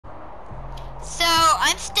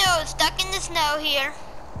I'm still stuck in the snow here.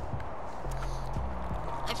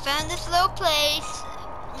 I found this little place.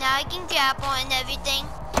 Now I can grapple and everything.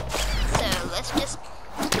 So let's just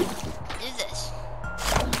do this.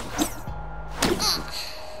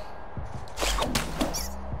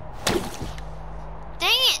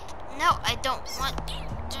 Dang it! No, I don't want.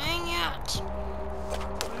 Dang it!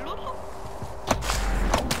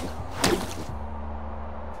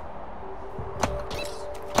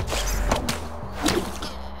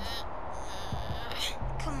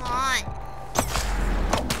 Come on.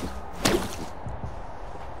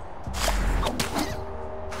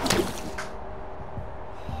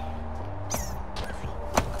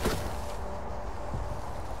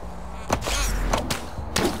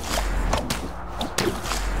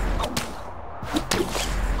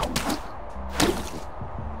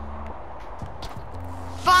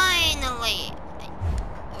 Finally!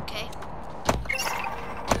 Okay.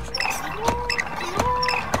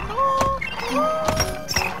 Give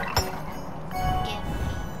me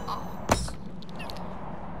alms.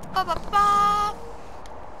 Ba ba ba!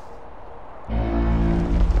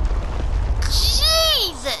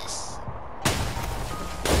 Jesus!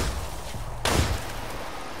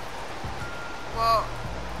 Well,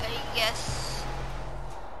 I guess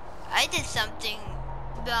I did something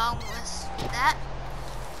wrong with that.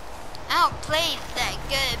 I don't play that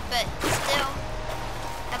good, but still,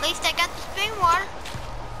 at least I got the spring water.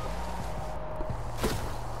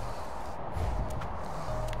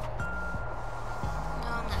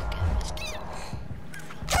 No, I'm not gonna risk it.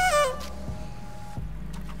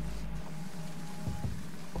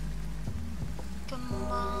 Come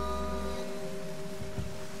on.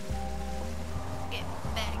 Get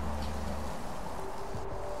back.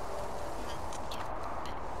 Let's get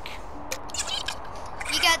back.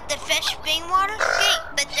 You got the fresh spring water? Great,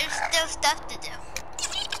 but there's still stuff to do.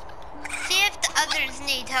 See if the others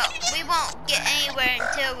need help. We won't get anywhere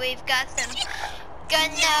until we've got some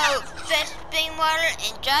gunno, fresh spring water,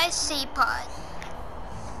 and dry seed pod.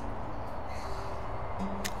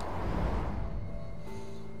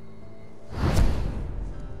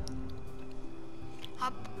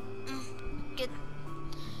 Hop, get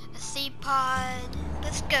a seed pod.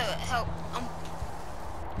 Let's go help.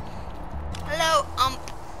 Hello,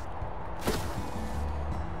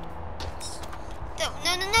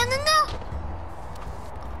 No.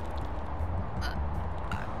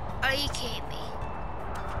 Are you kidding me?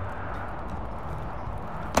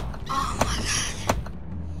 Oh my god.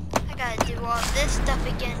 I gotta do all this stuff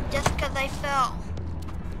again just cause I fell.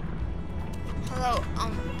 Hello,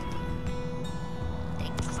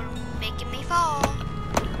 thanks for making me fall.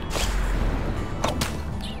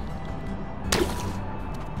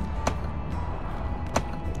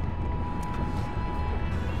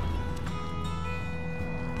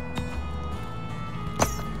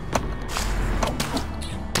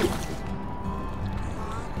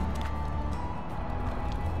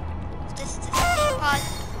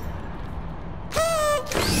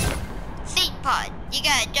 You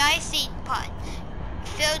got a dry seed pod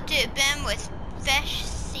filled to the brim with fresh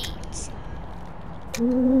seeds.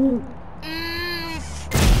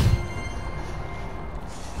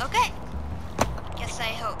 Okay. Guess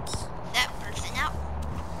I hope that person out.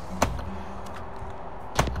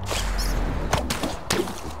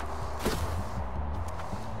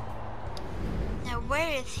 Now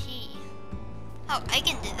where is he? Oh, I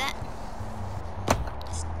can do that.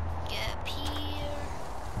 Just get up here.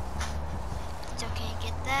 Okay,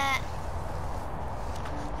 get that.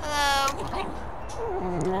 Hello.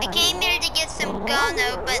 I came here to get some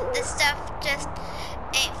guano, but the stuff just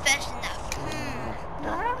ain't fresh enough.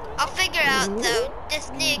 I'll figure out though.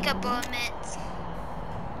 Just need a couple of minutes.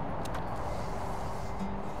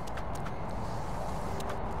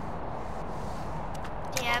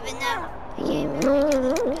 Do you have enough? I came here to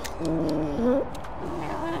get some guano.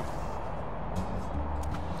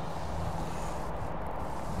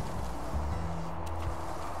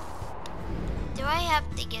 Do I have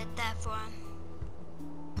to get that for him?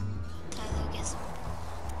 Tyler gets him.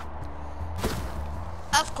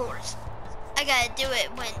 Of course. I gotta do it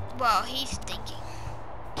while he's thinking.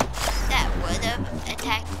 That would have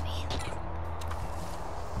attacked me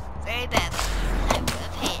very badly. I would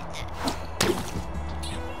have hated that.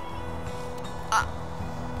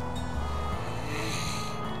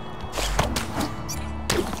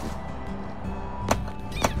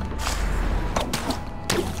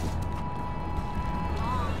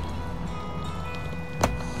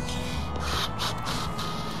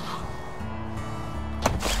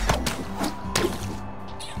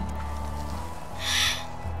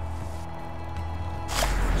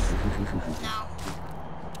 No.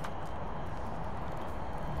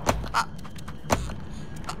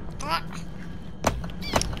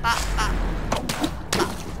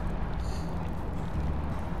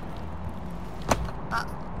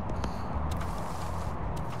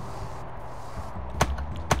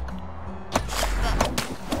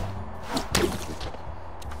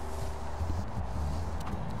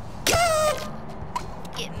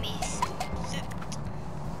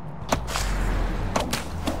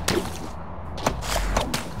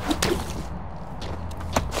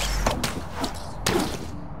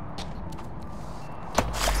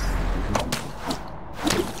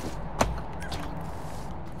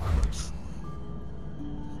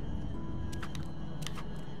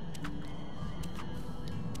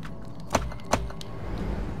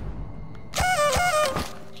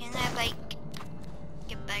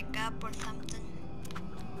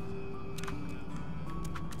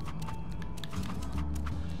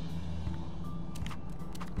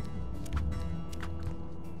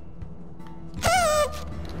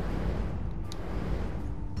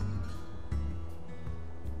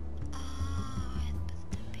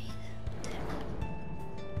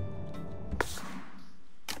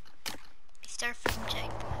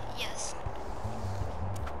 checkpoint. Yes.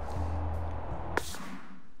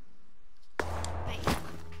 Wait.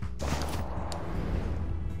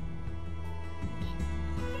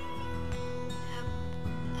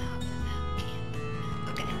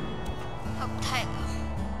 Okay. Help Tyler.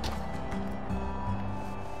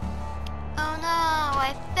 Oh no,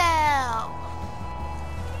 I fell.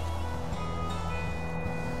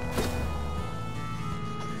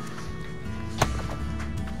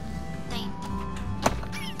 Dang.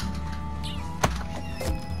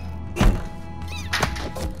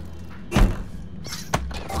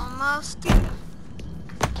 Almost.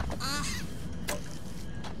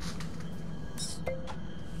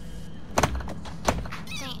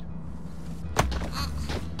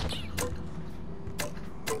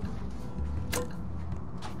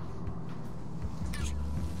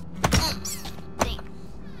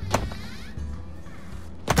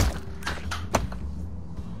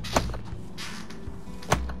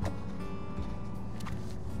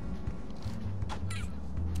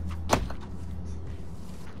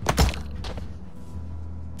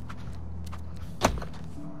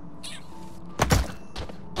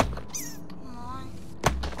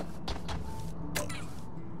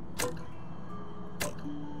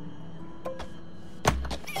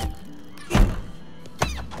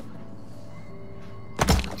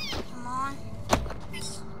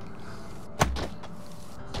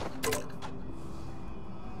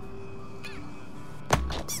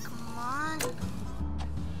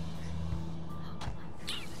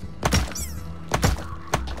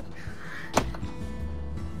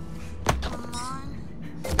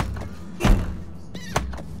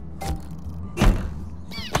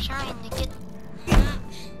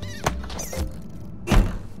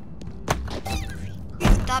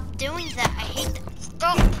 Stop doing that. I hate that.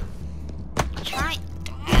 Stop. Try.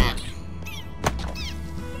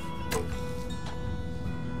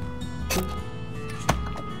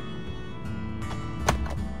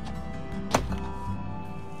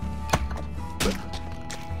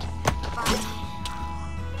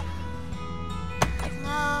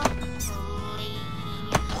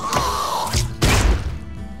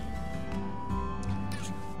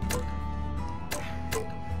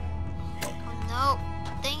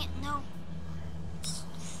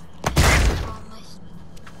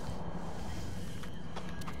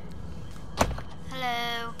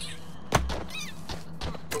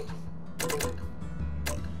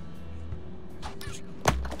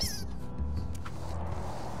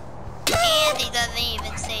 He doesn't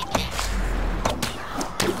even say that.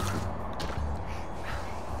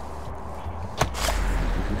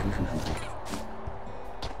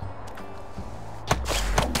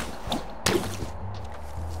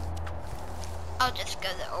 I'll just go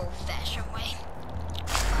the old-fashioned way.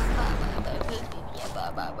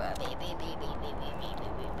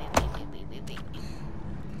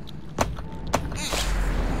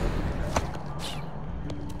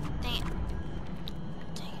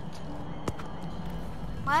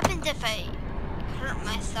 What happens if I hurt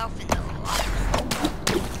myself in the lava?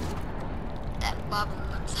 That lava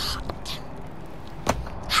looks hot.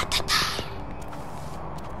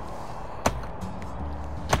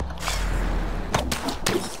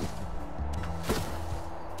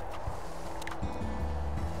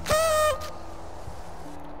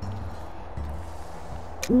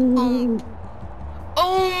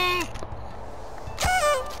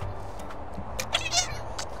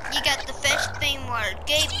 You got the fish thing water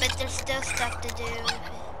gate, but there's still stuff to do.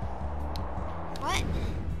 What?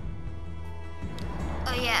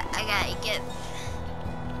 Oh yeah, I gotta get.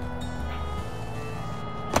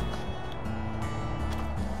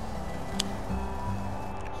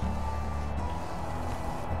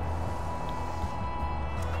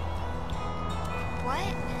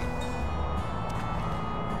 What?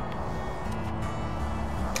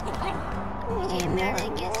 Okay,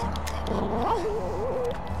 maybe get something.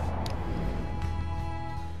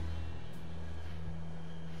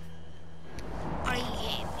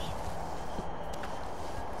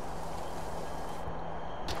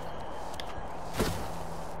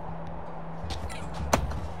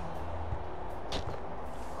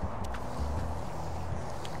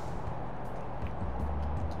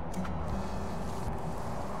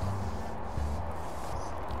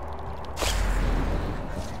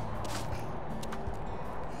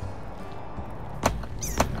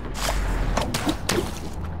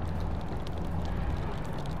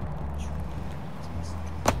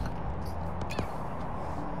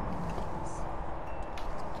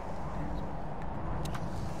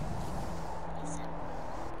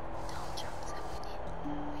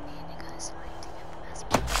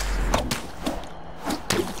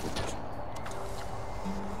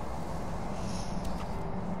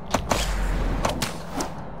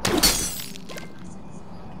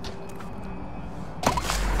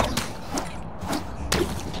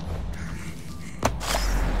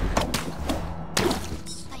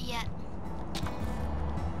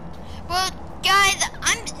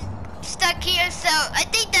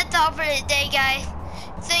 all for today, guys.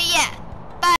 So yeah.